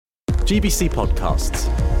GBC Podcasts.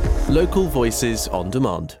 Local voices on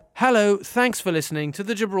demand. Hello, thanks for listening to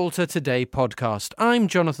the Gibraltar Today podcast. I'm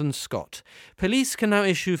Jonathan Scott. Police can now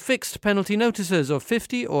issue fixed penalty notices of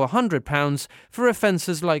 £50 or £100 for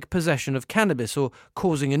offences like possession of cannabis or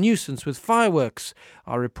causing a nuisance with fireworks.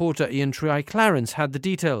 Our reporter Ian Triay-Clarence had the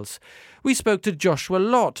details. We spoke to Joshua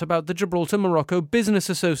Lott about the Gibraltar-Morocco Business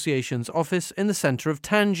Association's office in the centre of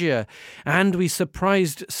Tangier. And we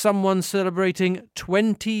surprised someone celebrating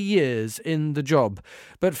 20 years in the job.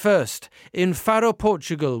 But first, in Faro,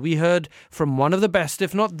 Portugal, we heard from one of the best,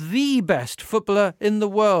 if not the best, footballer in the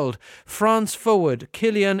world. France forward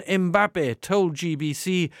Kylian Mbappé told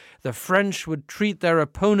GBC the French would treat their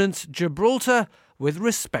opponents, Gibraltar, with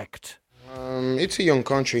respect. It's a young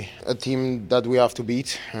country, a team that we have to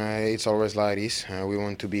beat. It's always like this. We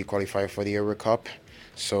want to be qualified for the Euro Cup,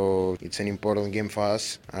 so it's an important game for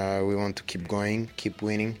us. We want to keep going, keep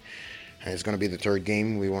winning. It's going to be the third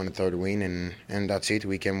game. We want a third win, and that's it.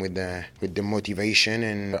 We came with the motivation,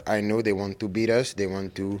 and I know they want to beat us. They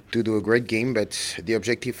want to do a great game, but the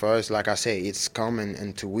objective for us, like I say, it's come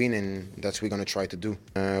and to win, and that's what we're going to try to do.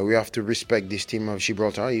 We have to respect this team of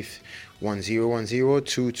Gibraltar. If 1-0, 1-0,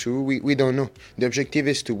 2-2, we don't know. The objective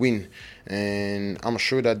is to win, and I'm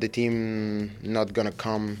sure that the team not going to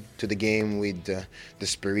come to the game with the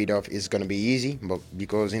spirit of it's going to be easy, but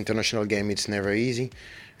because international game, it's never easy.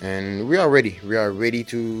 And we are ready. We are ready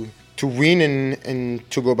to win and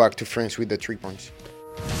to go back to France with the 3 points.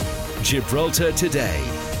 Gibraltar Today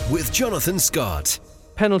with Jonathan Scott.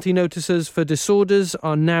 Penalty notices for disorders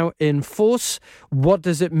are now in force. What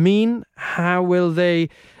does it mean? How will they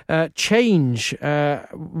change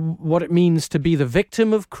what it means to be the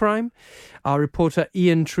victim of crime? Our reporter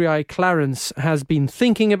Ian Triay-Clarence has been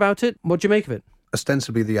thinking about it. What do you make of it?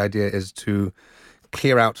 Ostensibly, the idea is to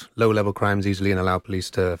clear out low-level crimes easily and allow police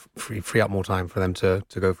to free up more time for them to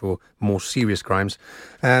go for more serious crimes.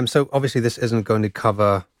 So obviously this isn't going to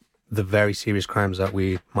cover the very serious crimes that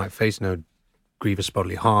we might face, grievous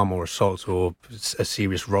bodily harm or assault or a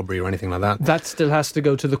serious robbery or anything like that. That still has to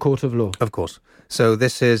go to the court of law. Of course. So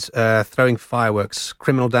this is throwing fireworks,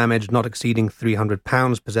 criminal damage not exceeding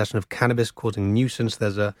 £300, possession of cannabis causing nuisance.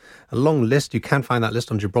 There's a long list. You can find that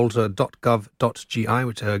list on gibraltar.gov.gi,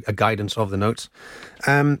 which are a guidance of the notes.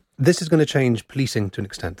 This is going to change policing to an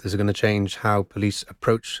extent. This is going to change how police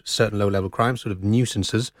approach certain low-level crimes, sort of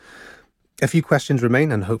nuisances. A few questions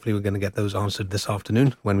remain, and hopefully we're going to get those answered this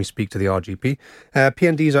afternoon when we speak to the RGP.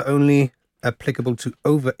 PNDs are only applicable to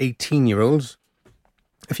over 18-year-olds.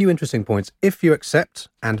 A few interesting points. If you accept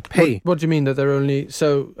and pay... What do you mean that they're only...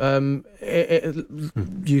 So,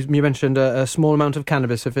 you mentioned a small amount of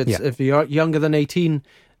cannabis. If you're younger than 18...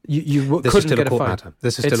 You couldn't get a fine. Matter.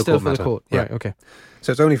 This is still a court matter. Court. Right, okay.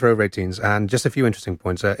 So it's only for over 18s. And just a few interesting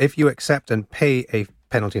points. If you accept and pay a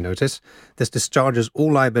penalty notice, this discharges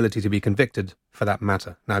all liability to be convicted for that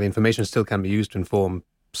matter. Now, the information still can be used to inform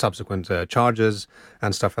subsequent charges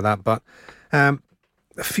and stuff like that. But a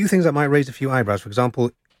few things that might raise a few eyebrows. For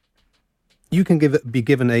example, you can be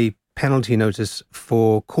given a penalty notice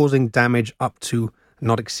for causing damage up to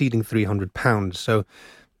not exceeding £300. So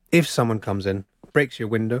if someone comes in, breaks your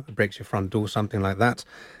window, breaks your front door, something like that,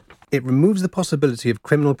 it removes the possibility of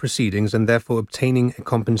criminal proceedings and therefore obtaining a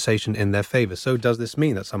compensation in their favour. So does this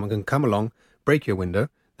mean that someone can come along, break your window,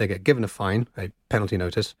 they get given a fine, a penalty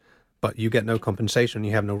notice, but you get no compensation,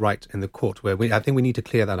 you have no right in the court? I think we need to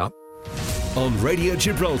clear that up. On Radio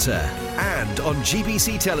Gibraltar and on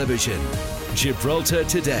GBC Television, Gibraltar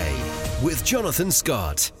Today with Jonathan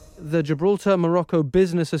Scott. The Gibraltar-Morocco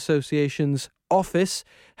Business Association's office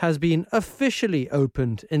has been officially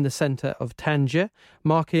opened in the centre of Tangier,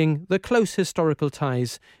 marking the close historical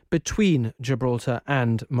ties between Gibraltar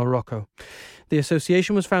and Morocco. The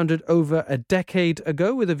association was founded over a decade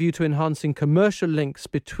ago with a view to enhancing commercial links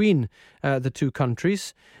between the two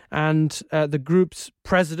countries, and the group's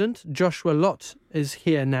president, Joshua Lott, is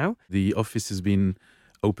here now. The office has been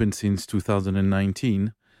open since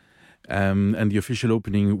 2019. And the official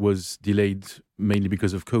opening was delayed mainly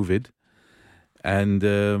because of COVID. And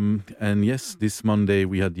yes, this Monday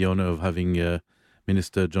we had the honor of having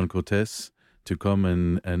Minister John Cortes to come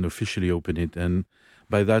and officially open it, and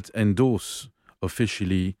by that endorse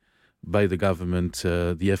officially by the government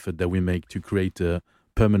the effort that we make to create a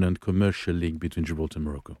permanent commercial link between Gibraltar and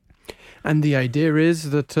Morocco. And the idea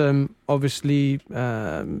is that obviously,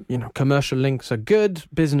 commercial links are good,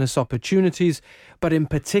 business opportunities, but in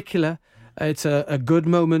particular, it's a good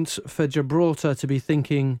moment for Gibraltar to be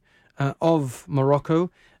thinking of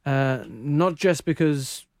Morocco, not just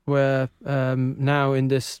because we're now in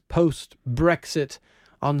this post-Brexit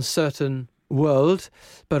uncertain world,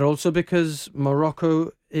 but also because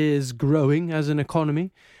Morocco is growing as an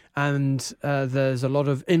economy, and there's a lot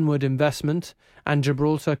of inward investment, and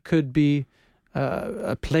Gibraltar could be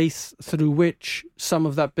a place through which some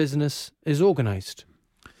of that business is organised.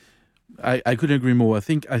 I couldn't agree more. I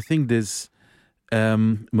think there's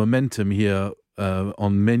momentum here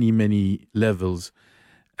on many levels,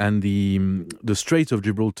 and the Strait of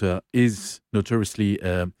Gibraltar is notoriously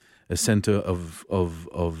a center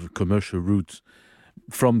of commercial routes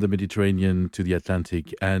from the Mediterranean to the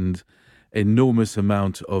Atlantic, and enormous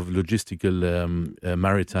amount of logistical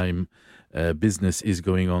maritime business is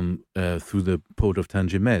going on through the port of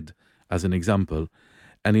Tanger Med, as an example.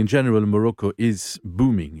 And in general, Morocco is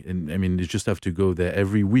booming. And I mean, you just have to go there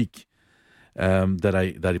every week that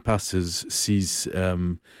it passes, sees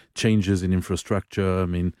changes in infrastructure. I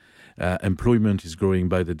mean, employment is growing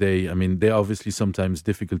by the day. I mean, there are obviously sometimes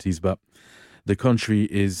difficulties, but the country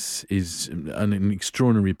is on an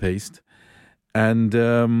extraordinary pace. And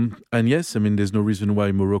yes, I mean, there's no reason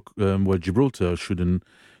why Gibraltar shouldn't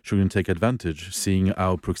take advantage, seeing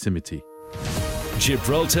our proximity.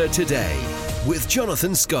 Gibraltar Today with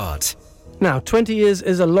Jonathan Scott. Now, 20 years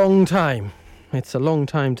is a long time. It's a long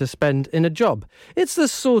time to spend in a job. It's the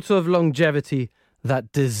sort of longevity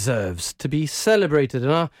that deserves to be celebrated.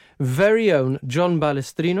 And our very own John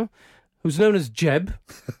Balestrino, who's known as Jeb,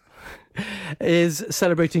 is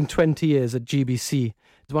celebrating 20 years at GBC.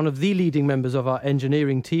 He's one of the leading members of our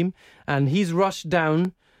engineering team, and he's rushed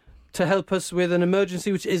down to help us with an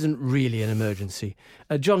emergency which isn't really an emergency.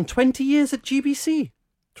 John, 20 years at GBC?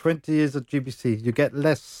 20 years at GBC. You get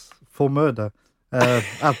less for murder,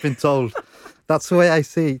 I've been told. That's the way I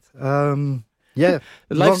see it. Yeah.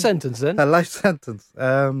 A life sentence, then? A life sentence.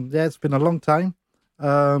 Yeah, it's been a long time.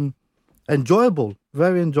 Enjoyable,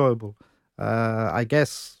 very enjoyable. I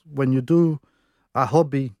guess when you do a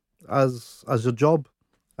hobby as a job,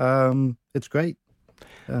 it's great.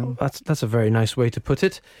 That's a very nice way to put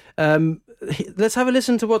it. Let's have a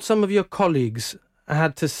listen to what some of your colleagues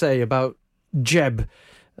had to say about Jeb,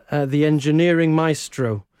 the engineering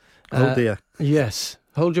maestro. Oh dear. Yes.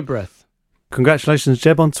 Hold your breath. Congratulations,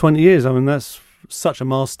 Jeb, on 20 years. I mean, that's such a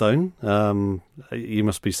milestone. You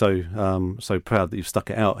must be so proud that you've stuck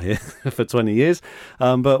it out here for 20 years.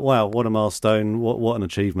 But wow, what a milestone. What an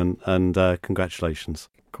achievement. And congratulations.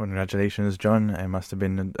 Congratulations, John. It must have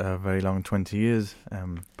been a very long 20 years,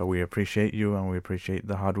 but we appreciate you, and we appreciate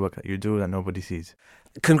the hard work that you do that nobody sees.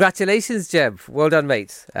 Congratulations, Jeb. Well done,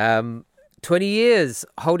 mate. 20 years,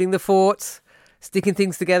 holding the fort, sticking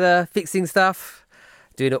things together, fixing stuff,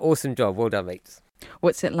 doing an awesome job. Well done, mate.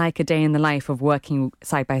 What's it like a day in the life of working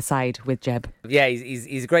side by side with Jeb? Yeah,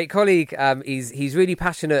 he's a great colleague. He's really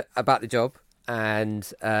passionate about the job, and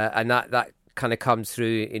that kind of comes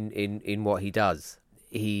through in what he does.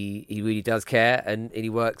 He really does care, and he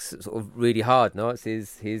works sort of really hard. No, it's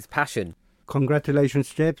his passion. Congratulations,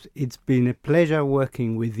 Jeb. It's been a pleasure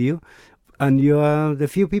working with you, and you are the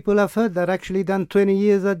few people I've heard that actually done 20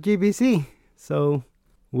 years at GBC. So,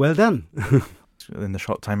 well done. In the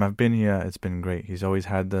short time I've been here, it's been great. He's always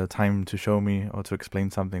had the time to show me or to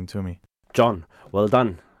explain something to me. John, well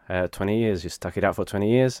done. 20 years, you stuck it out for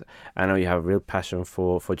 20 years. I know you have a real passion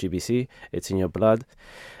for GBC. It's in your blood.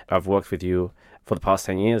 I've worked with you for the past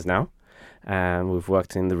 10 years now, and we've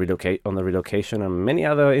worked on the relocation and many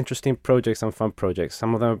other interesting projects and fun projects.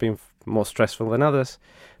 Some of them have been more stressful than others,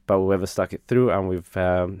 but whoever stuck it through, and we've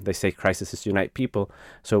they say crises unite people,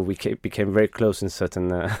 so we became very close in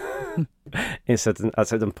certain at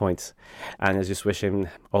certain points. And I just wish him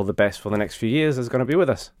all the best for the next few years. He's going to be with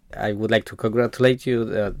us. I would like to congratulate you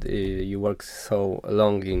that you worked so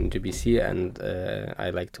long in GBC, and I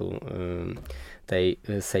like to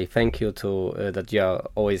say thank you to that you are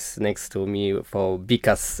always next to me for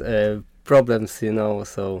because problems,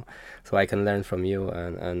 so I can learn from you,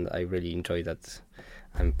 and I really enjoy that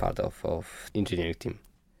I'm part of engineering team.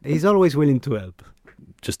 He's always willing to help.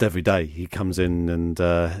 Just every day he comes in, and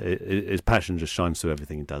his passion just shines through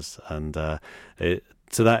everything he does. And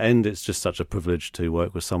to that end, it's just such a privilege to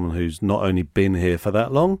work with someone who's not only been here for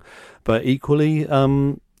that long, but equally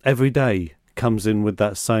every day comes in with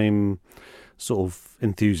that same sort of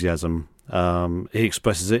enthusiasm. He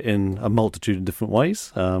expresses it in a multitude of different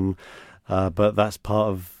ways, but that's part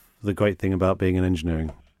of the great thing about being in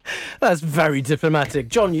engineering. That's very diplomatic.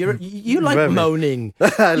 John, you like Very. moaning.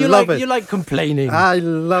 I love it. You like complaining. I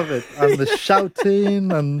love it. And the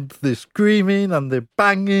shouting and the screaming and the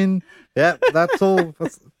banging. Yeah, that's all.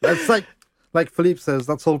 That's like Philippe says,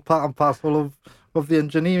 that's all part and parcel of the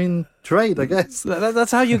engineering trade, I guess.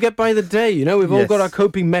 That's how you get by the day, We've all Yes. got our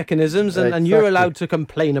coping mechanisms, and you're Exactly. allowed to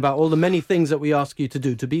complain about all the many things that we ask you to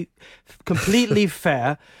do. To be completely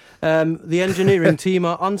fair, The engineering team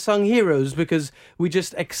are unsung heroes because we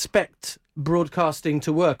just expect broadcasting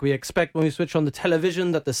to work. We expect when we switch on the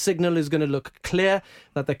television that the signal is going to look clear,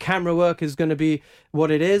 that the camera work is going to be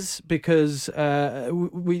what it is, because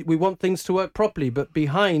we want things to work properly. But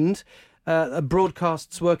behind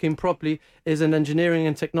broadcasts working properly is an engineering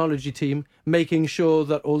and technology team making sure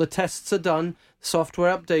that all the tests are done,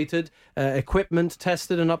 software updated, equipment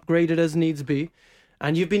tested and upgraded as needs be.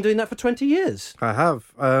 And you've been doing that for 20 years. I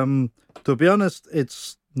have. To be honest,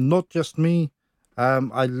 it's not just me.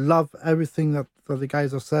 I love everything that the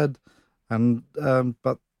guys have said, and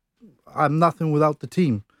but I'm nothing without the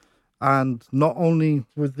team, and not only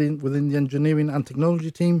within the engineering and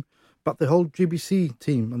technology team, but the whole GBC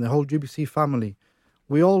team and the whole GBC family.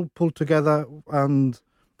 We all pull together, and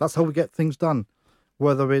that's how we get things done.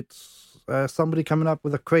 Whether it's somebody coming up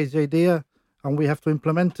with a crazy idea and we have to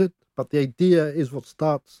implement it, but the idea is what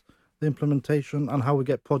starts the implementation and how we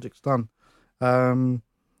get projects done. And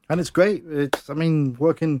it's great.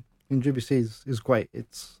 Working in GBC is great.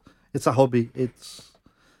 It's a hobby.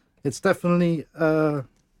 It's definitely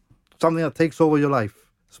something that takes over your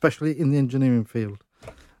life, especially in the engineering field.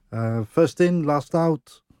 First in, last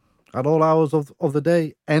out, at all hours of the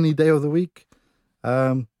day, any day of the week.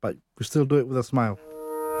 But we still do it with a smile.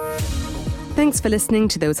 Thanks for listening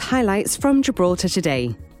to those highlights from Gibraltar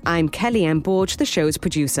Today. I'm Kelly M. Borge, the show's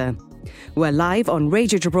producer. We're live on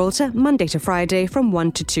Radio Gibraltar Monday to Friday from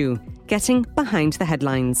 1 to 2, getting behind the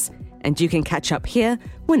headlines. And you can catch up here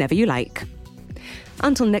whenever you like.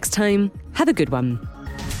 Until next time, have a good one.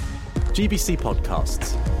 GBC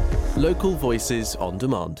Podcasts. Local voices on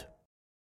demand.